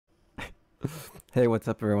Hey, what's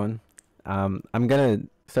up, everyone? I'm gonna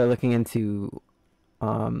start looking into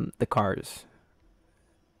the cars.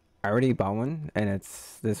 I already bought one, and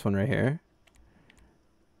it's this one right here.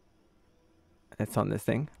 It's on this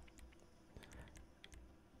thing.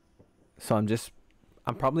 So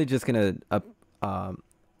I'm probably just gonna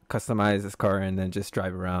customize this car and then just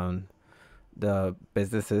drive around the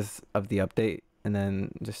businesses of the update, and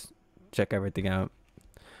then just check everything out.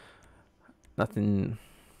 Nothing,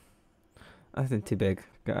 nothing too big.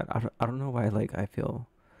 God, I don't know why I feel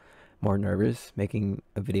more nervous making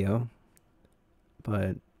a video,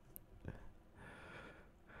 but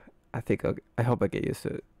I hope I get used to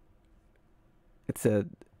it. It's a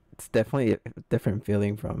it's definitely a different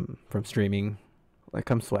feeling from streaming. Like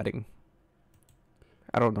I'm sweating.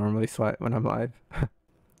 I don't normally sweat when I'm live.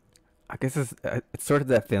 I guess it's sort of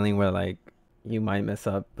that feeling where you might mess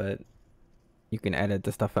up, but you can edit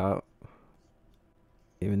the stuff out.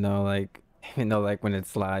 Even though when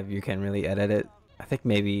it's live you can't really edit it. I think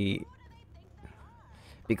maybe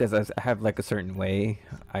because I have like a certain way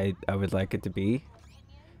I would like it to be,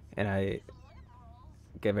 and I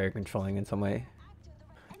get very controlling in some way.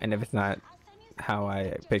 And if it's not how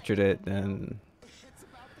I pictured it, then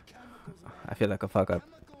I feel like a fuck up.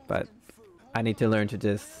 But I need to learn to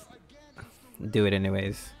just do it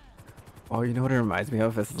anyways. Oh, you know what it reminds me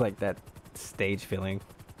of? It's like that stage feeling.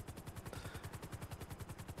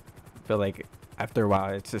 I feel like after a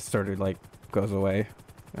while it just sort of like goes away.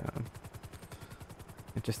 Um,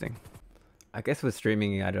 Interesting. I guess with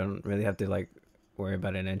streaming I don't really have to like worry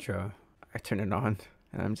about an intro. I turn it on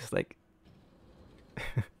and I'm just like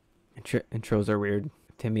intros are weird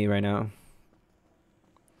to me right now.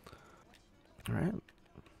 Alright.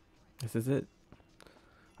 This is it.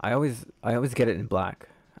 I always get it in black.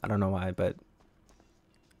 I don't know why, but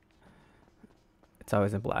it's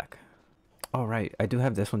always in black. Oh right, I do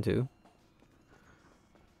have this one too.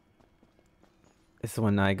 This is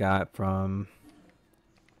one I got from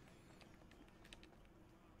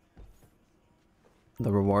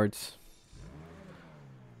the rewards.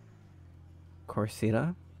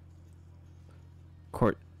 Corsita?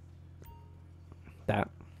 That.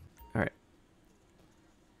 Alright.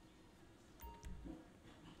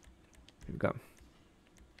 Here we go.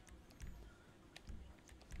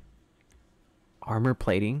 Armor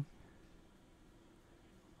plating.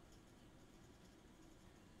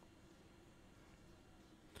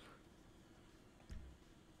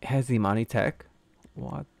 It has the Imani tech.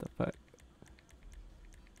 What the fuck?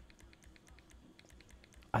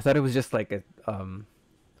 I thought it was just like a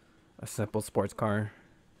simple sports car,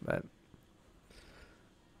 but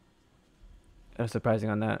it was surprising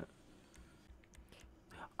on that.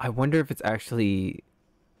 I wonder if it's actually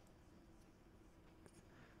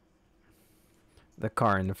the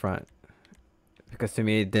car in the front, because to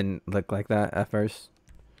me it didn't look like that at first.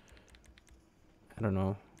 I don't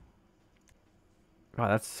know. Wow,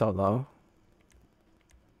 that's so low.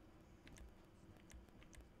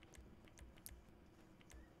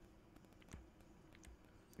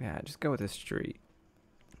 Yeah, just go with the street.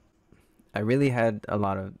 I really had a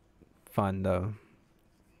lot of fun though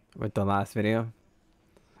with the last video.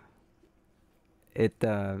 It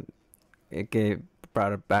it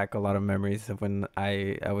brought back a lot of memories of when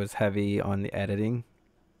I was heavy on the editing,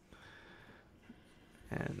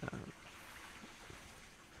 and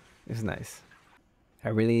it's nice. I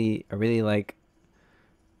really like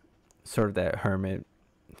sort of that hermit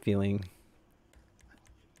feeling.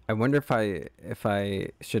 I wonder if I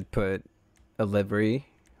should put a livery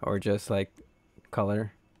or just like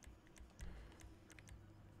color.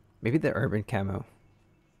 Maybe the urban camo.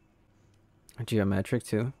 Geometric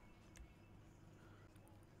too.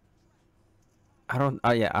 I don't.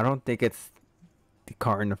 Oh yeah, I don't think it's the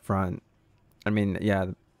car in the front. I mean, yeah,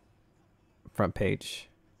 the front page.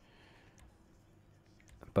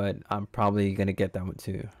 But I'm probably gonna get that one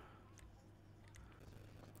too.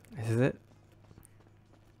 This is it.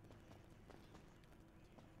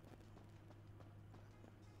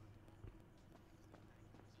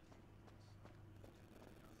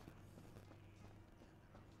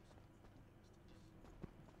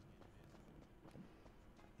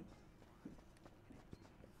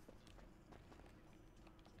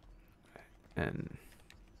 And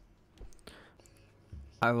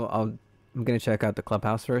I'm gonna check out the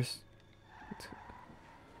clubhouse first.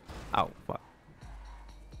 Oh, what?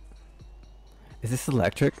 Is this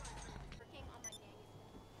electric?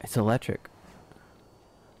 It's electric.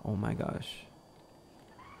 Oh my gosh.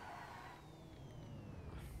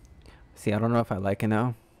 See, I don't know if I like it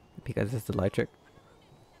now because it's electric.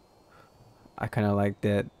 I kind of like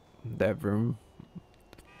that room.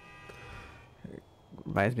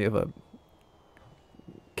 Reminds me of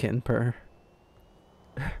Kitten purr.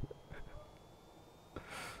 I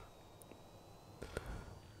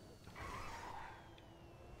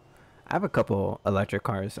have a couple electric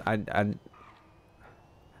cars. I don't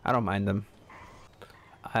mind them.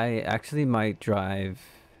 I actually might drive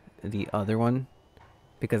the other one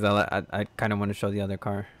because I kind of want to show the other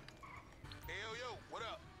car. Hey, yo, what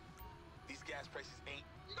up? These gas prices ain't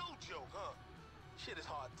no joke, huh? Shit is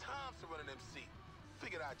hard times to run an MC.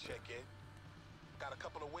 Figured I'd check in. Got a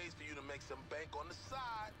couple of ways for you to make some bank on the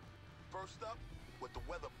side. First up, with the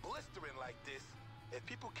weather blistering like this, if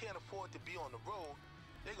people can't afford to be on the road,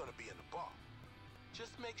 they're gonna be in the bar.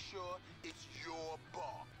 Just make sure it's your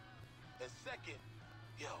bar. And second,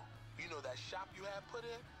 yo, you know that shop you had put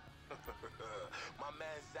in? My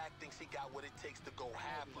man Zach thinks he got what it takes to go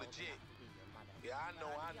half legit. Yeah, I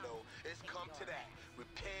know. It's come to that.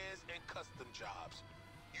 Repairs and custom jobs.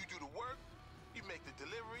 You do the work, you make the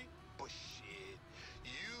delivery, but shit,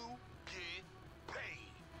 you get paid.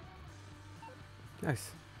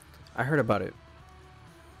 Nice. I heard about it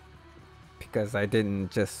because I didn't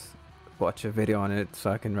just watch a video on it, so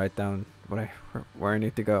I can write down where I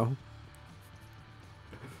need to go.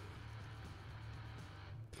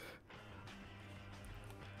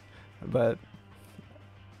 But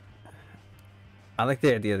I like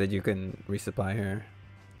the idea that you can resupply here.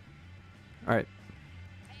 Alright.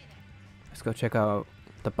 Let's go check out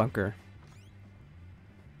the bunker.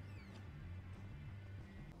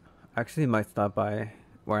 Actually might stop by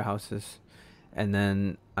warehouses and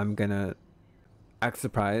then I'm gonna act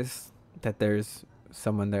surprised that there's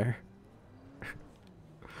someone there.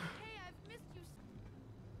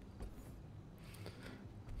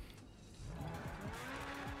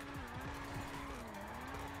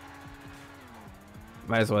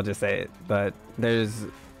 Might as well just say it, but there's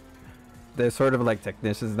sort of like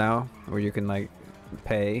technicians now where you can like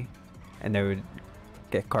pay and they would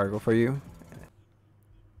get cargo for you.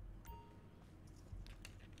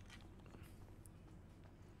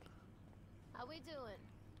 How we doing?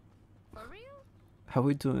 For real? How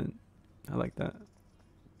we doing? I like that.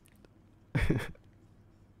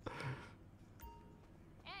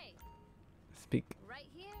 Hey, Speak. right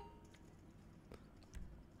here?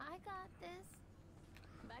 I got this.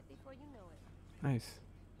 Back before you know it. Nice.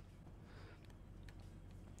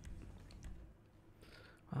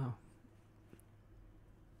 Wow.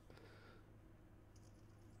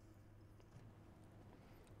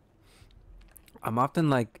 I'm often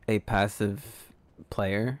like a passive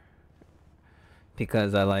player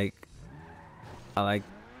because I like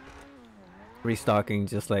restocking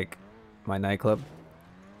just like my nightclub.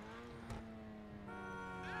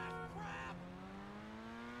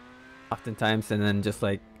 Oftentimes, and then just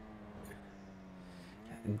like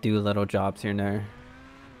do little jobs here and there.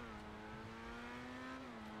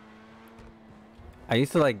 I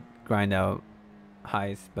used to like grind out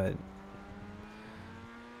highs, but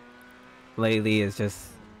lately it's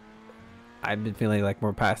just I've been feeling like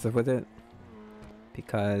more passive with it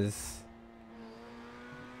because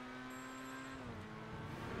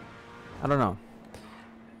I don't know.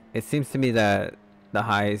 It seems to me that the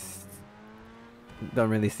highs don't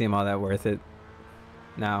really seem all that worth it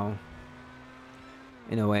now,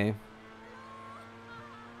 in a way.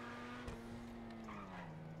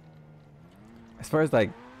 As far as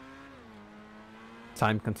like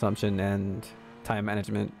time consumption and time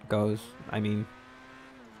management goes, I mean,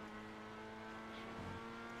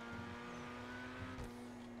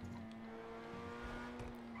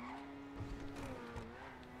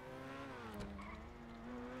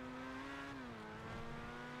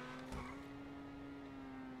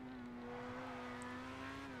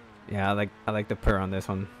 yeah, I like the purr on this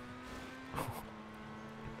one.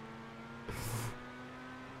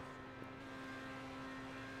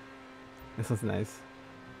 This was nice.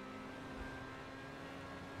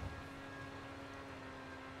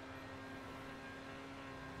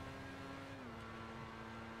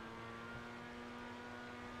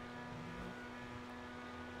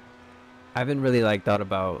 I haven't really like thought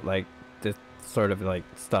about like this sort of like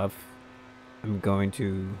stuff I'm going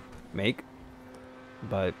to make,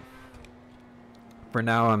 but for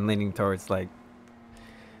now I'm leaning towards like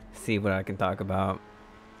see what I can talk about.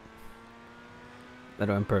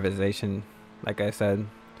 Little improvisation, like I said,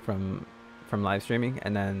 from live streaming,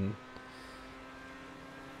 and then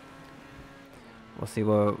we'll see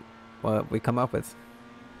what we come up with.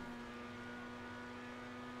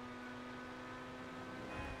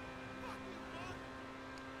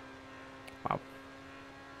 Wow.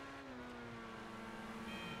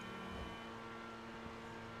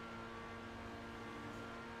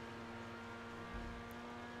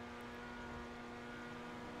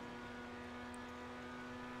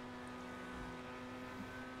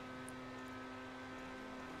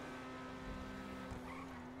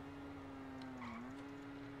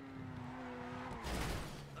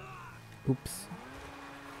 Oops.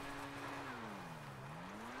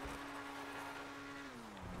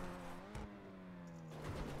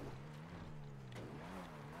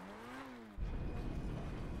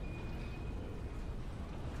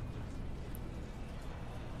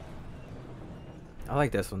 I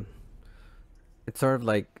like this one. It's sort of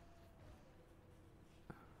like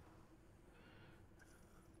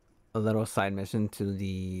a little side mission to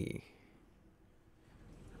the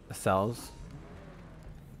cells.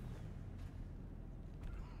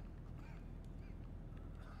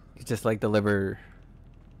 You just like deliver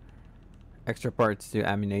extra parts to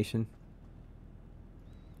ammunition.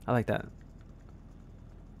 I like that.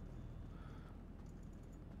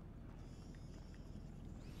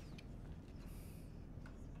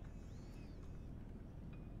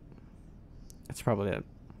 That's probably it.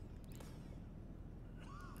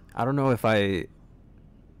 I don't know if I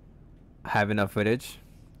have enough footage,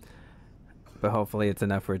 but hopefully it's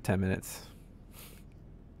enough for 10 minutes.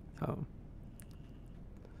 Oh.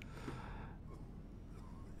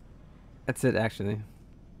 That's it, actually.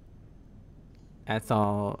 That's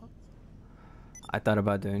all I thought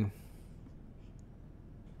about doing.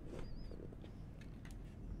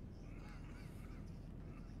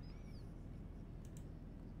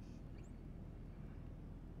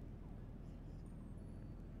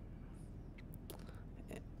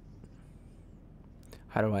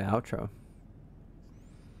 How do I outro?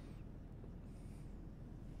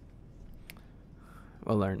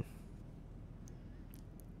 We'll learn.